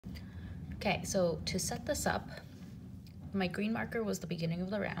Okay, so to set this up, my green marker was the beginning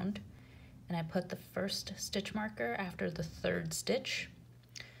of the round, and I put the first stitch marker after the third stitch,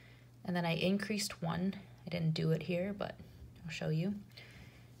 and then I increased one. I didn't do it here, but I'll show you.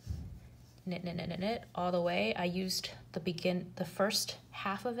 Knit, knit, knit, knit, knit all the way. I used the first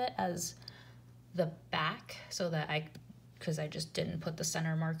half of it as the back so that because I just didn't put the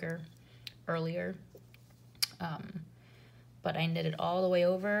center marker earlier. But I knit it all the way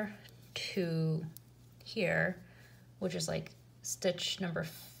over to here, which is like stitch number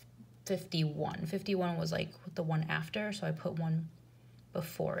 51. 51 was like the one after, so I put one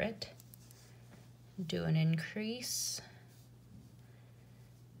before it. Do an increase.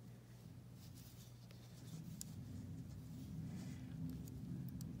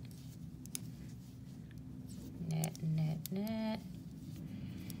 Knit, knit, knit.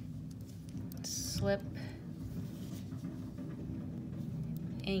 Slip.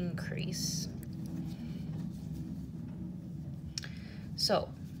 Increase. So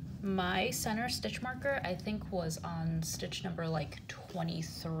my center stitch marker I think was on stitch number like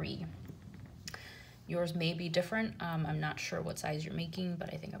 23. Yours may be different. I'm not sure what size you're making,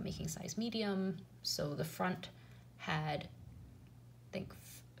 but I think I'm making size medium. So the front had, I think,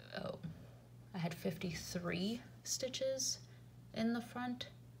 I had 53 stitches in the front.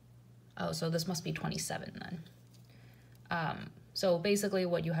 Oh, so this must be 27 then. So basically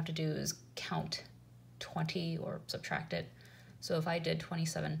what you have to do is count 20 or subtract it. So if I did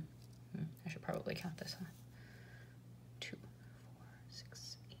 27, I should probably count this, huh? 2, 4,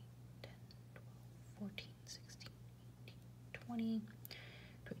 6, 8, 10, 12, 14, 16, 18, 20,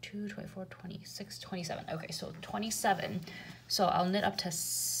 22, 24, 26, 27. Okay, so 27. So I'll knit up to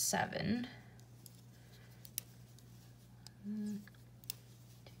 7. 1,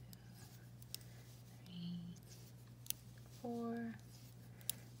 2, 3, 4,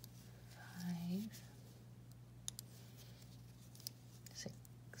 5, 6,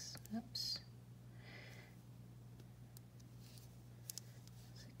 oops,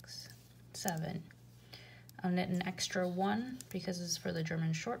 6, 7. I'll knit an extra 1 because this is for the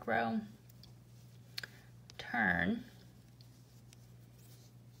German short row. Turn.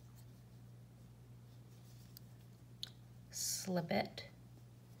 Slip it.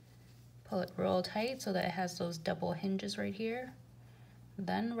 Pull it real tight so that it has those double hinges right here.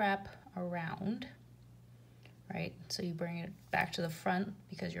 Then wrap around, right? So you bring it back to the front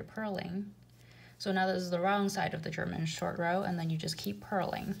because you're purling. So now this is the wrong side of the German short row, and then you just keep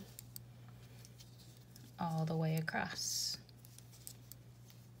purling all the way across.